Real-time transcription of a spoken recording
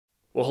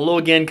Well, hello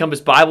again, Compass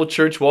Bible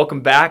Church.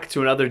 Welcome back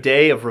to another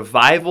day of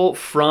revival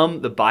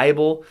from the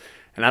Bible.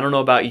 And I don't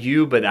know about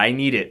you, but I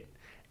need it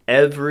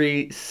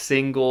every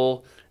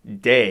single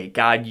day.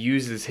 God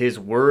uses His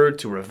Word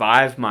to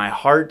revive my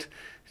heart,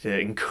 to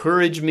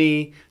encourage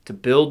me, to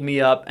build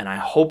me up, and I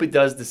hope it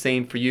does the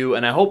same for you.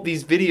 And I hope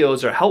these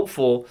videos are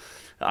helpful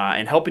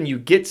in helping you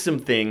get some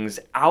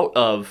things out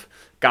of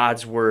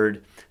God's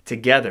Word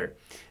together.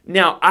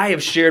 Now, I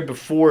have shared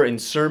before in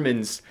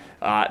sermons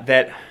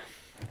that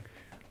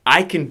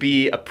I can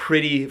be a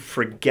pretty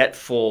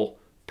forgetful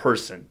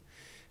person.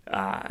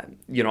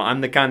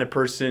 I'm the kind of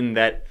person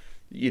that,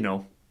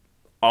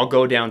 I'll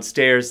go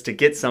downstairs to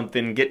get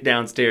something, get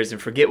downstairs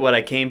and forget what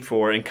I came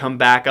for and come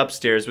back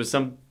upstairs with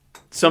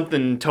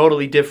something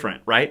totally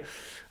different, right?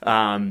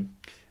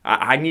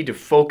 I need to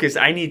focus.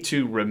 I need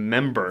to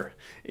remember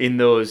in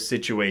those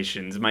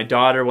situations. My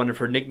daughter, one of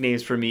her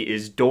nicknames for me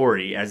is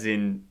Dory, as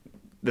in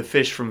the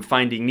fish from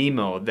Finding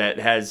Nemo that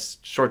has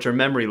short-term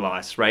memory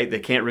loss, right? They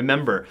can't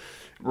remember.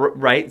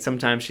 Right?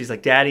 Sometimes she's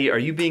like, "Daddy, are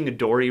you being a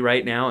Dory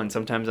right now?" And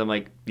sometimes I'm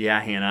like,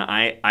 "Yeah, Hannah,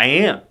 I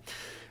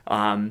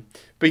am."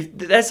 But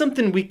that's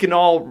something we can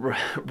all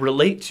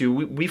relate to.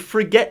 We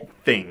forget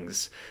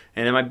things,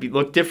 and it might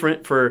look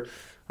different for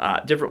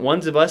different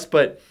ones of us,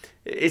 but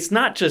it's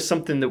not just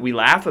something that we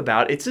laugh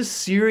about. It's a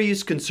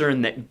serious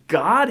concern that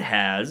God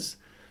has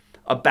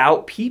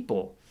about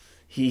people.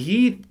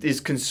 He is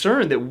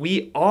concerned that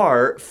we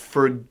are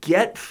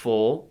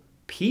forgetful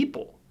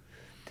people.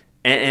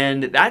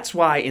 And that's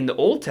why in the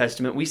Old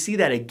Testament, we see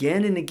that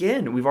again and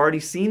again. We've already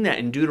seen that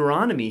in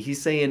Deuteronomy.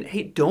 He's saying,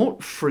 hey,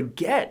 don't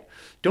forget.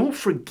 Don't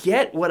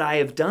forget what I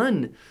have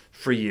done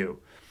for you.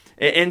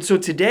 And so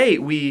today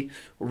we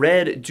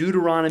read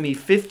Deuteronomy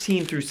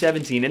 15 through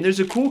 17. And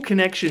there's a cool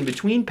connection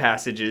between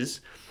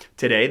passages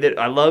today that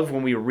I love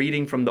when we are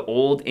reading from the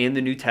Old and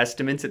the New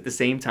Testaments at the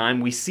same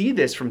time. We see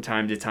this from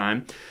time to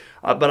time.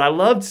 But I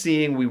loved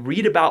seeing we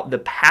read about the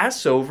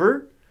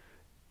Passover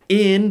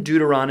in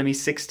Deuteronomy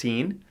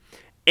 16.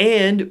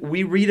 And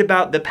we read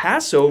about the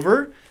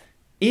Passover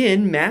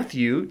in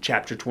Matthew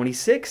chapter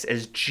 26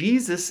 as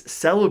Jesus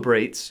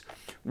celebrates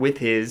with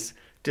his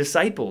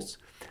disciples.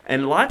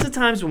 And lots of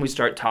times when we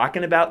start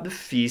talking about the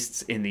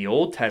feasts in the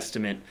Old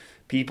Testament,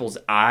 people's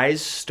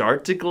eyes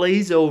start to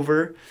glaze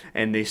over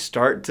and they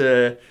start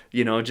to,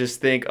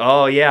 just think,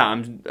 oh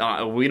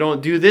yeah, we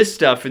don't do this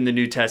stuff in the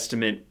New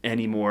Testament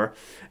anymore.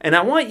 And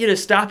I want you to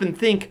stop and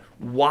think,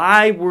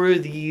 why were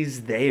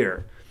these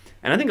there?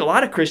 And I think a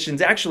lot of Christians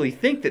actually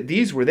think that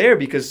these were there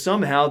because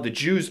somehow the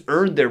Jews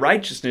earned their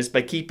righteousness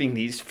by keeping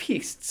these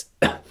feasts.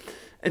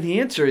 And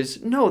the answer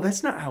is, no,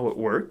 that's not how it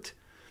worked.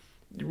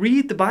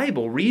 Read the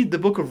Bible. Read the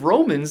book of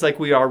Romans like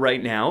we are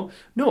right now.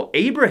 No,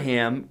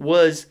 Abraham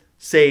was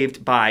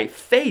saved by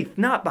faith,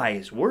 not by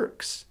his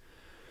works.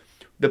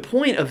 The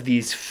point of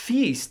these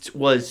feasts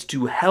was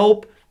to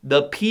help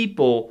the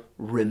people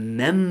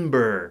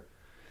remember.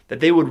 That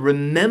they would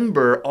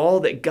remember all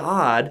that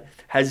God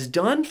has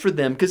done for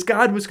them, because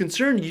God was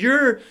concerned,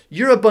 you're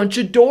a bunch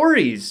of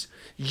Dories.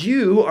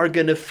 You are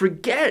going to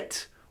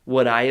forget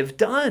what I have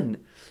done.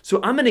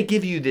 So I'm going to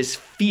give you this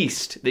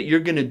feast that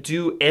you're going to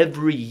do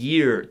every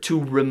year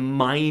to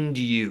remind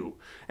you.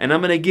 And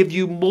I'm going to give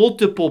you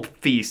multiple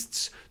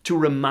feasts to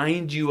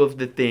remind you of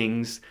the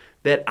things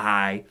that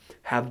I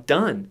have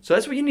done. So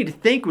that's what you need to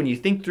think when you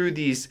think through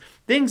these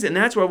things. And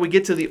that's why we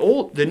get to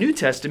the New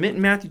Testament.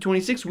 In Matthew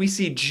 26, we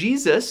see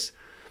Jesus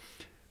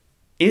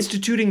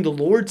instituting the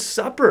Lord's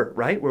Supper,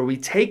 right? Where we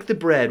take the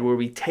bread, where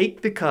we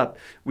take the cup,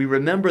 we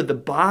remember the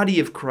body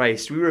of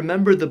Christ, we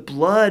remember the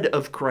blood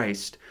of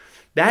Christ.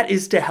 That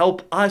is to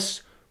help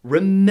us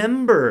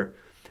remember.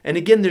 And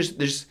again,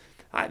 there's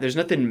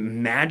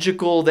nothing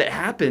magical that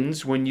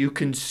happens when you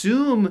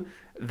consume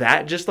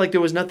that, just like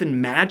there was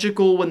nothing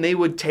magical when they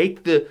would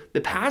take the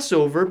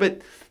Passover,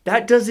 but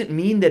that doesn't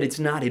mean that it's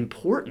not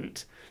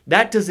important.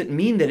 That doesn't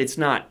mean that it's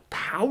not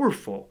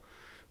powerful.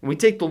 When we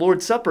take the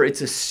Lord's Supper,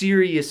 it's a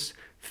serious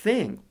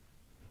thing.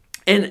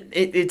 And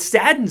it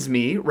saddens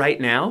me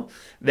right now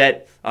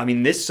that,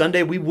 this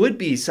Sunday we would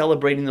be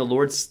celebrating the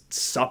Lord's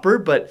Supper,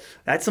 but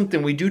that's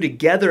something we do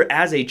together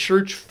as a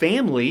church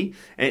family.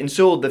 And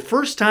so the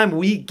first time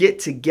we get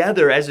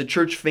together as a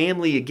church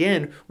family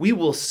again, we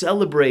will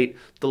celebrate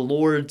the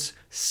Lord's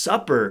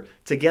Supper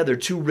together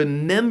to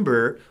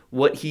remember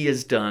what He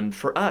has done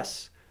for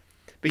us.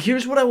 But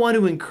here's what I want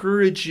to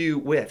encourage you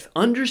with.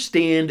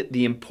 Understand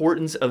the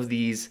importance of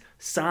these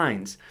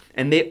signs.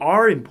 And they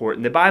are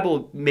important. The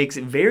Bible makes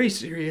it very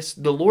serious.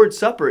 The Lord's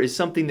Supper is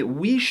something that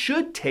we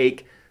should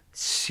take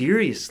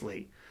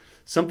seriously.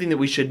 Something that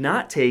we should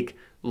not take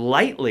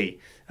lightly.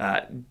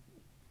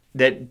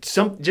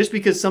 Just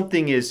because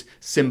something is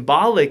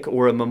symbolic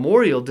or a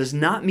memorial does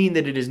not mean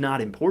that it is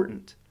not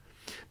important.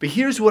 But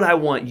here's what I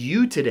want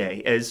you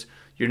today, as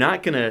you're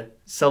not going to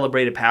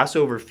celebrate a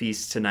Passover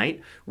feast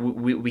tonight.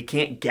 We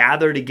can't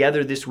gather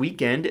together this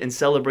weekend and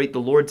celebrate the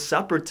Lord's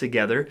Supper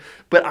together.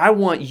 But I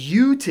want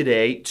you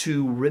today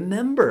to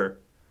remember,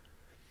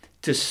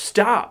 to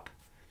stop,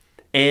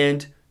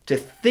 and to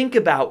think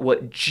about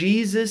what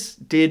Jesus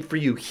did for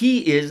you.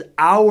 He is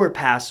our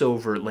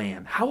Passover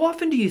lamb. How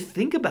often do you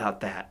think about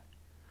that?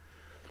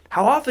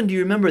 How often do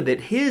you remember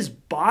that his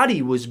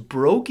body was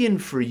broken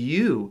for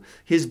you?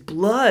 His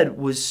blood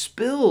was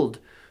spilled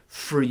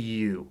for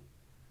you.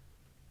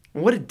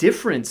 And what a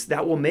difference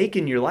that will make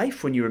in your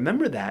life when you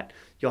remember that.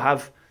 You'll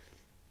have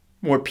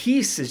more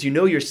peace as you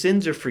know your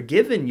sins are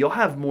forgiven. You'll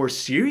have more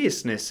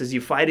seriousness as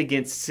you fight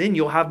against sin.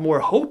 You'll have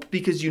more hope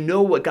because you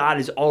know what God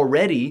has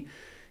already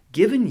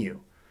given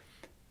you.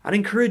 I'd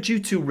encourage you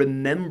to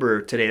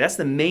remember today. That's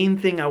the main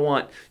thing I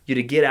want you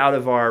to get out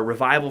of our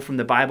Revival from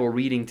the Bible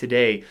reading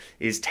today,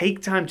 is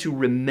take time to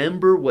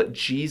remember what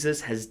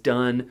Jesus has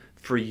done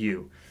for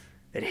you.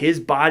 That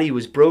his body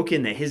was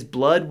broken, that his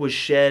blood was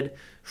shed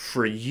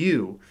for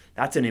you.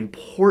 That's an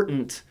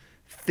important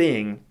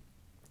thing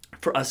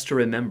for us to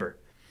remember.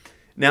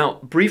 Now,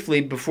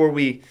 briefly, before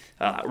we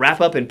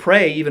wrap up and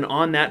pray, even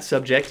on that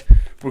subject,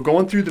 we're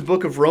going through the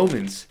book of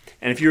Romans.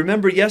 And if you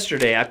remember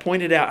yesterday, I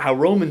pointed out how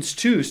Romans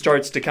 2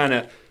 starts to kind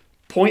of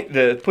put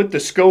the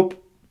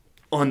scope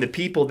on the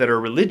people that are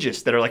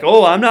religious, that are like,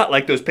 oh, I'm not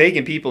like those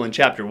pagan people in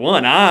chapter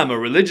 1. I'm a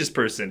religious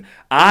person.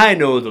 I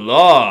know the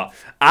law.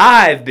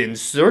 I've been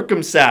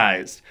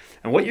circumcised.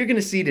 And what you're going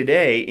to see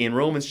today in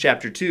Romans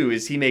chapter 2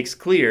 is he makes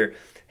clear,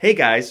 hey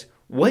guys,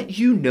 what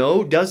you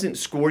know doesn't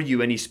score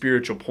you any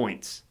spiritual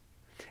points.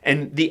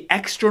 And the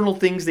external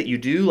things that you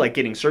do, like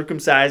getting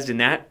circumcised in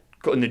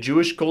the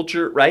Jewish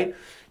culture, right?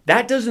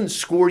 That doesn't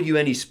score you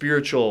any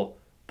spiritual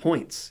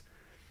points.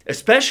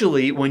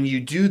 Especially when you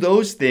do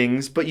those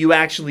things, but you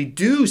actually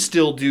do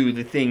still do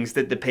the things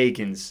that the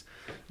pagans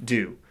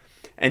do.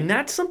 And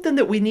that's something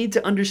that we need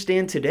to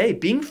understand today.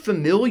 Being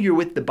familiar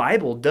with the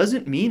Bible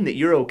doesn't mean that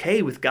you're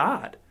okay with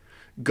God.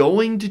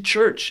 Going to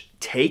church,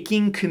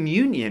 taking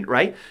communion,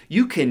 right?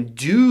 You can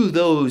do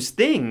those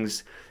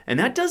things, and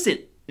that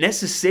doesn't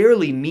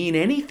necessarily mean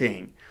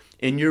anything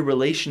in your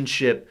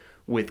relationship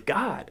with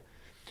God.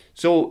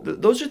 So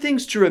those are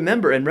things to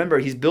remember. And remember,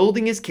 he's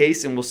building his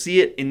case, and we'll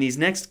see it in these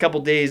next couple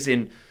days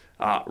in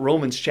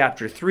Romans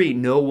chapter 3.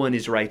 No one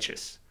is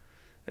righteous.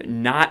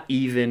 Not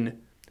even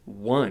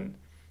one.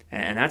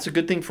 And that's a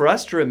good thing for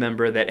us to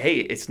remember, that, hey,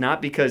 it's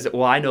not because,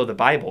 well, I know the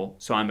Bible,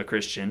 so I'm a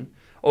Christian.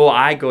 Oh,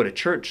 I go to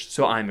church,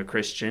 so I'm a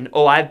Christian.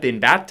 Oh, I've been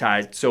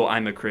baptized, so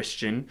I'm a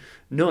Christian.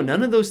 No,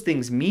 none of those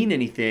things mean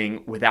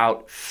anything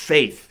without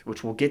faith,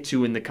 which we'll get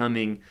to in the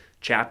coming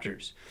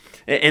chapters.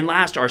 And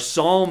last, our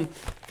psalm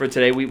for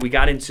today, we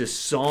got into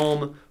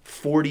Psalm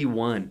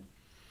 41.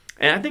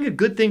 And I think a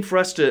good thing for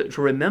us to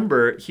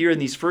remember here in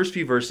these first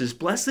few verses,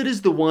 blessed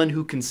is the one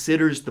who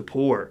considers the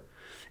poor.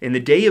 In the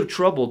day of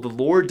trouble, the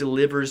Lord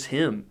delivers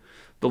him.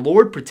 The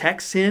Lord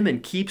protects him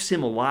and keeps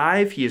him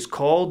alive. He is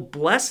called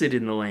blessed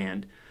in the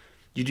land.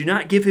 You do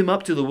not give him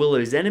up to the will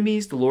of his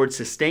enemies. The Lord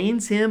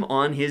sustains him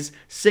on his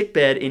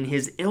sickbed. In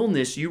his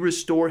illness, you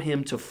restore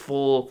him to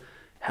full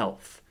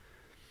health.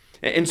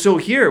 And so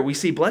here we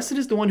see, blessed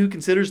is the one who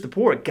considers the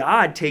poor.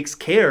 God takes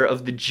care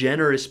of the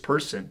generous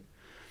person.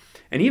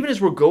 And even as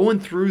we're going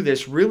through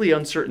this really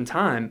uncertain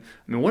time,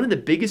 I mean, one of the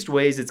biggest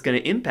ways it's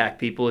going to impact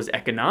people is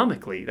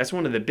economically. That's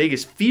one of the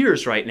biggest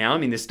fears right now. I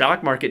mean, the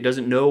stock market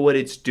doesn't know what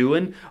it's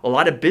doing. A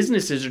lot of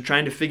businesses are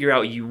trying to figure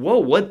out, whoa,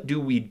 what do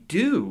we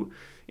do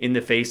in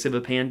the face of a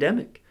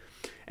pandemic?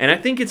 And I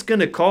think it's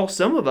going to call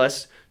some of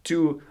us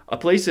to a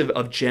place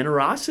of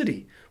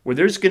generosity, where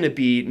there's going to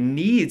be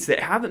needs that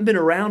haven't been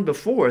around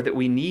before that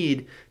we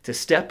need to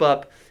step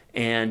up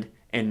and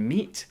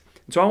meet.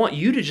 And so I want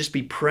you to just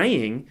be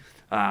praying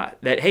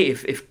that, hey,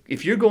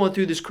 if you're going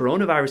through this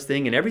coronavirus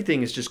thing and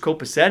everything is just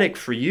copacetic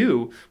for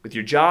you with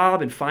your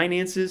job and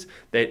finances,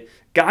 that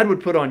God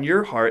would put on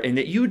your heart, and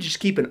that you would just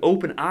keep an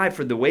open eye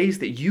for the ways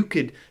that you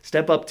could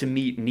step up to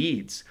meet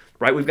needs.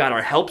 Right? We've got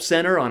our help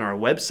center on our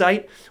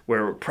website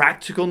where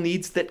practical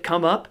needs that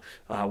come up.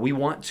 We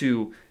want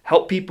to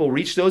help people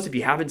reach those. If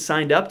you haven't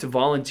signed up to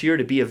volunteer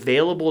to be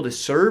available to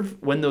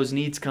serve when those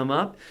needs come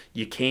up,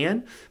 you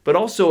can. But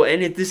also,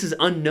 and this is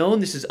unknown,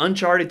 this is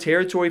uncharted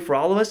territory for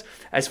all of us,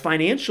 as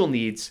financial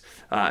needs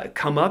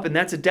come up, and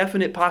that's a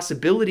definite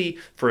possibility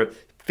for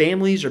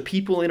families or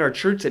people in our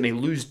church that may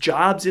lose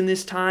jobs in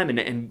this time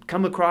and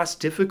come across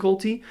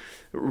difficulty.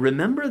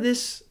 Remember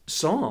this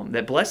psalm,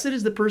 that blessed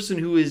is the person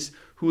who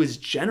is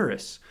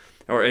generous.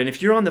 And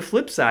if you're on the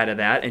flip side of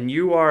that, and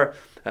you are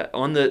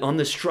on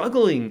the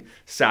struggling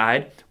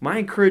side, my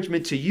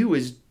encouragement to you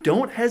is,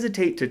 don't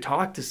hesitate to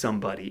talk to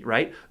somebody,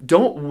 right?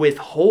 Don't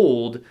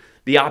withhold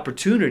the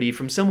opportunity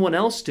from someone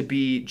else to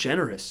be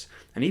generous.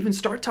 And even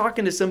start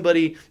talking to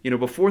somebody,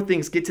 before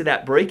things get to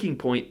that breaking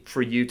point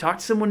for you. Talk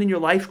to someone in your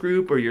life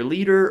group or your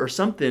leader or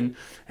something,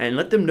 and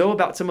let them know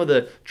about some of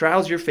the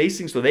trials you're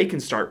facing so they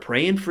can start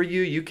praying for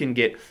you. You can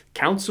get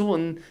counsel,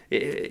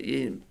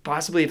 and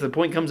possibly if the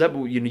point comes up,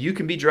 you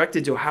can be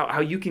directed to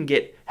how you can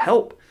get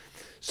help.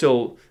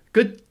 So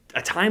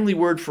a timely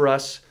word for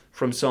us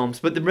from Psalms.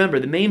 But remember,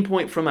 the main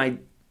point from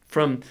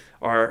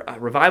our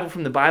Revival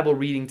from the Bible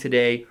reading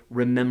today,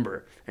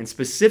 remember. And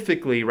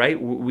specifically,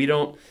 right, we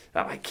don't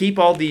keep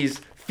all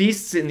these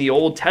feasts in the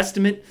Old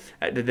Testament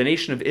that the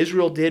nation of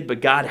Israel did,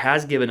 but God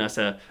has given us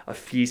a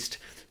feast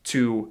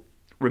to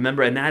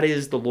remember, and that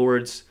is the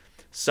Lord's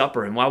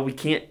Supper. And while we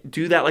can't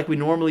do that like we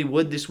normally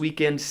would this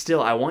weekend,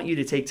 still, I want you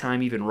to take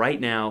time even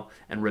right now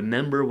and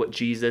remember what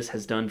Jesus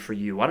has done for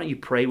you. Why don't you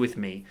pray with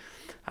me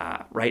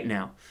right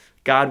now?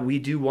 God, we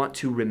do want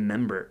to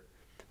remember,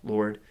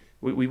 Lord.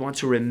 We want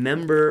to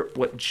remember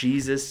what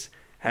Jesus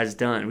has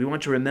done. We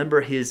want to remember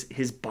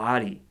his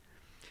body.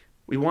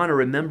 We want to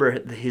remember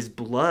his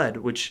blood,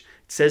 which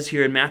it says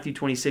here in Matthew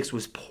 26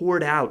 was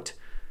poured out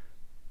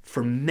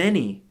for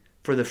many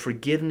for the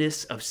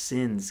forgiveness of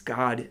sins.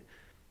 God,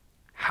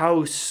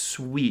 how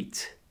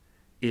sweet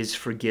is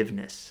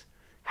forgiveness.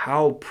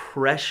 How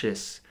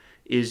precious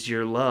is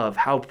your love.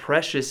 How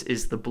precious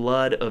is the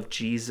blood of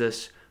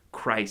Jesus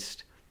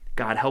Christ.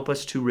 God, help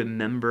us to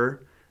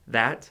remember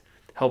that.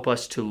 Help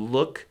us to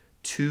look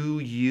to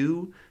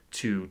you,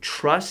 to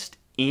trust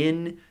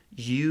in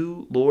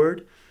you,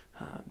 Lord.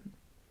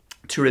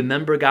 To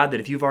remember, God, that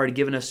if you've already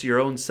given us your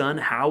own Son,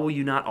 how will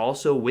you not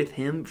also with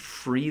him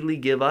freely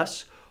give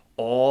us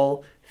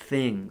all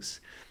things?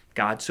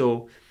 God,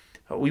 so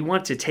we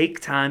want to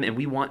take time and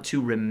we want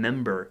to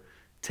remember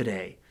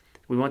today.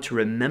 We want to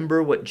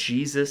remember what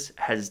Jesus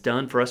has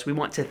done for us. We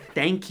want to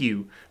thank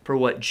you for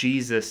what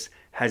Jesus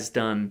has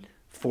done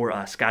for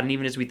us. God, and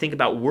even as we think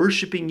about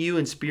worshiping you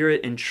in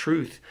spirit and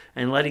truth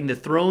and letting the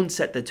throne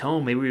set the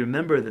tone, may we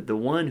remember that the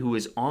one who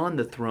is on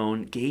the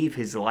throne gave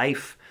his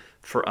life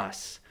for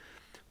us.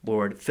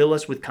 Lord, fill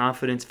us with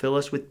confidence, fill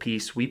us with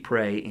peace, we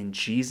pray in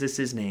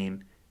Jesus'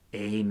 name,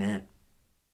 amen.